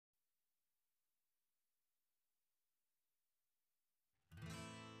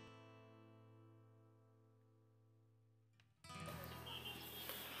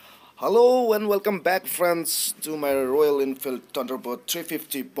Hello and welcome back friends to my Royal Enfield Thunderbird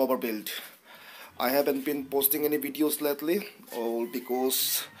 350 power build. I haven't been posting any videos lately, all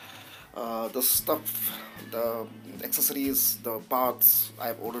because the stuff, the accessories, the parts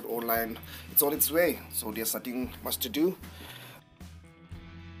I've ordered online, it's on its way, so there's nothing much to do.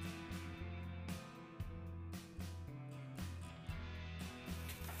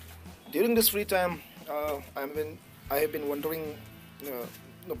 During this free time, I have been wondering,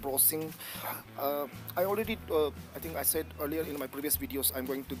 browsing. I already, I think I said earlier in my previous videos, I'm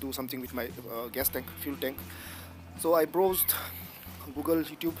going to do something with my gas tank, fuel tank. So I browsed Google,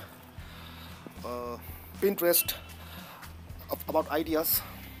 YouTube, Pinterest about ideas,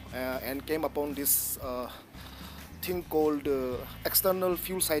 and came upon this thing called external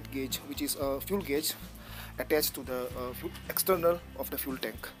fuel side gauge, which is a fuel gauge attached to the external of the fuel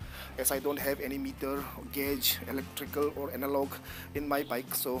tank. As I don't have any meter, gauge, electrical or analog in my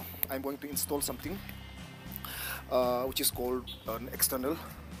bike, so I'm going to install something which is called an external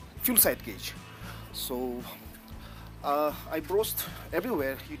fuel side gauge. So I browsed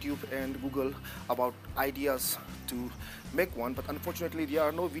everywhere, YouTube and Google, about ideas to make one, but unfortunately there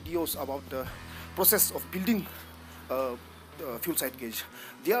are no videos about the process of building fuel side gauge.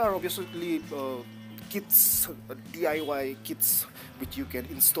 There are obviously kits, DIY kits which you can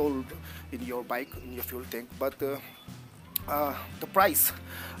install in your bike, in your fuel tank, but the price,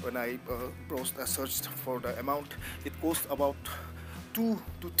 when I browsed, I searched for the amount, it cost about 2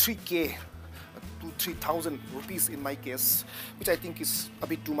 to 3k, 3,000 rupees in my case, which I think is a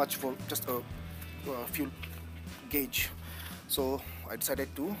bit too much for just a fuel gauge. So I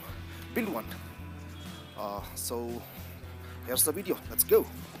decided to build one. So here's the video, let's go.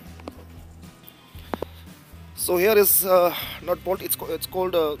 So here is not bolt, it's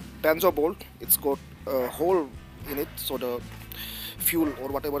called a banjo bolt. It's got a hole in it, so the fuel or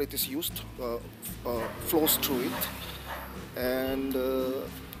whatever it is used flows through it. And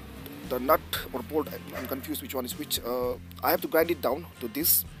the nut or bolt, I'm confused which one is which. I have to grind it down to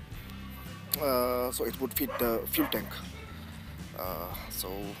this, so it would fit the fuel tank. So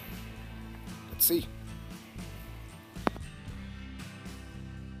let's see.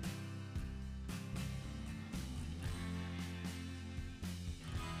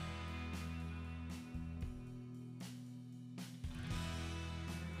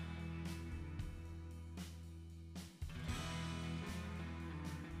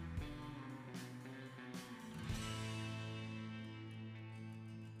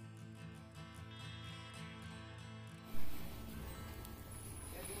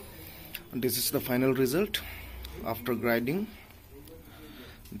 This is the final result after grinding.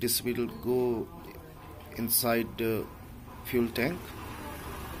 This will go inside the fuel tank.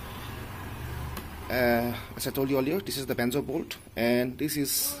 As I told you earlier, this is the banjo bolt, and this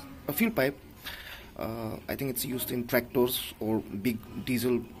is a fuel pipe. I think it's used in tractors or big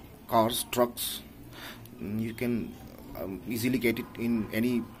diesel cars, trucks. You can easily get it in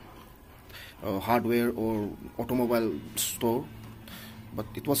any hardware or automobile store, but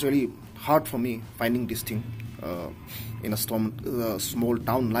it was really hard for me finding this thing in a small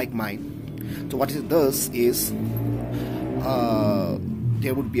town like mine. So what it does is,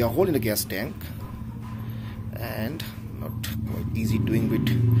 there would be a hole in the gas tank, and not quite easy doing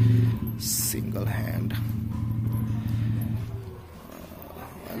with single hand.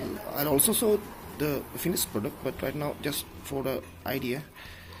 I'll also show the finished product, but right now just for the idea,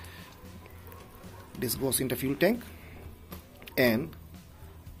 this goes in the fuel tank, and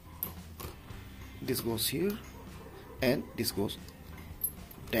this goes here, and this goes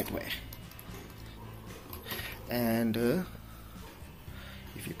that way. And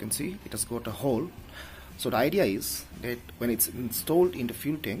if you can see, it has got a hole. So the idea is that when it's installed in the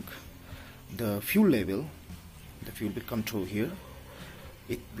fuel tank, the fuel level, the fuel will come through here.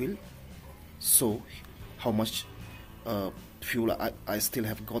 It will show how much fuel I still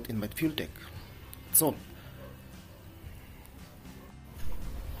have got in my fuel tank. So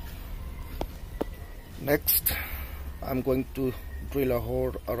next, I'm going to drill a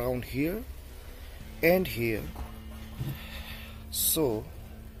hole around here and here, so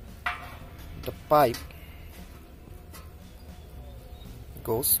the pipe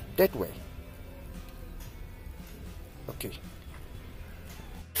goes that way. Okay.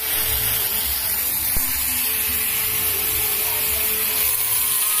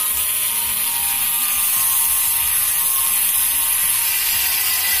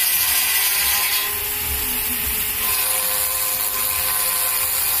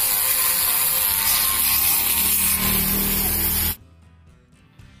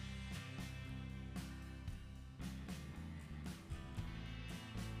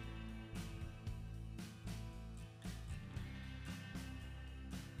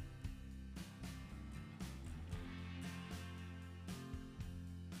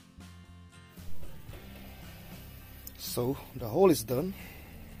 So the hole is done,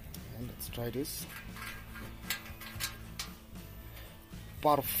 and let's try this.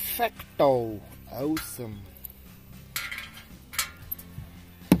 Perfecto, awesome.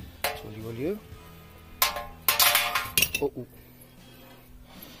 Oh,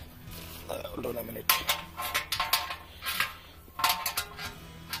 hold on a minute.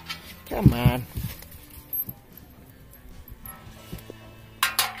 Come on.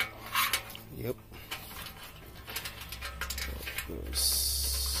 Yep.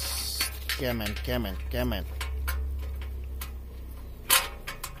 Come on.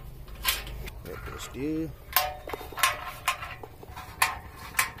 There goes the.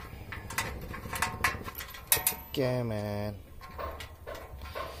 Come on.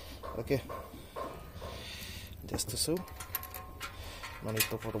 Okay. Just so. No need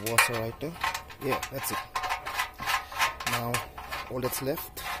to put the washer right there. Yeah, that's it. Now all that's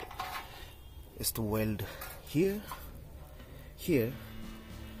left is to weld here.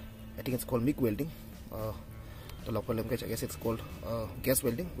 I think it's called MIG welding. The local language, I guess it's called gas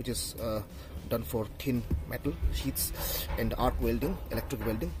welding, which is done for thin metal sheets, and arc welding, electric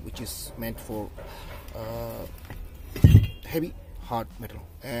welding, which is meant for heavy hard metal.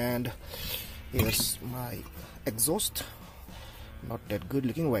 And here's my exhaust. Not that good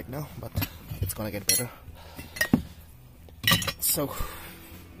looking right now, but it's gonna get better. So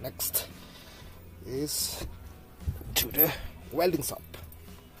next is to the welding shop.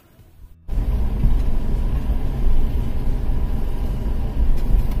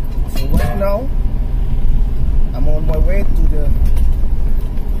 So right now I'm on my way to the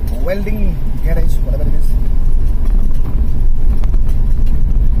welding garage, whatever it is.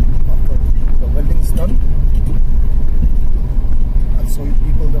 After the welding is done, I'll show you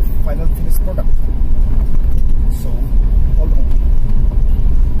people the final finished product. So hold on.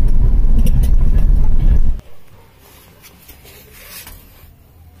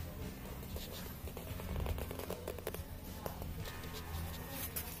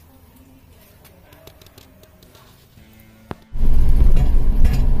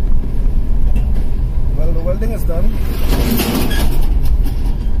 Well, the welding is done,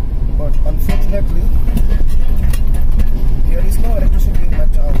 but unfortunately there is no electricity in my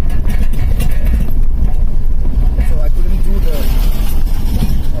town, so I couldn't do the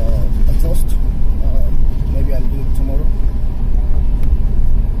exhaust. Maybe I'll do it tomorrow.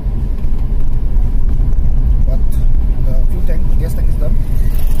 But the fuel tank, the gas tank is done.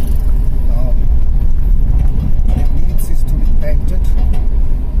 Now it needs to be painted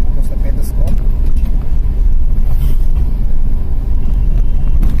because the paint is gone.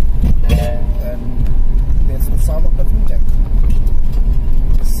 And there's the sound of the fuel tank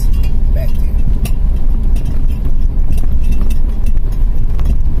just back there.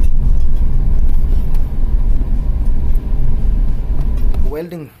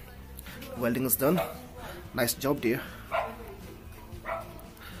 Welding is done. Nice job, dear.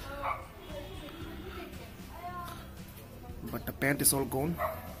 But the paint is all gone.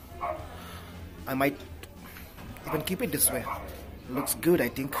 I might even keep it this way. Looks good, I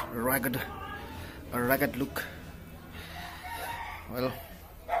think. A ragged look. Well,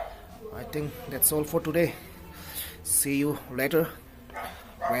 I think that's all for today. See you later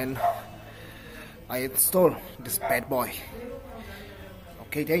when I install this bad boy.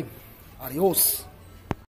 Okay then, adios.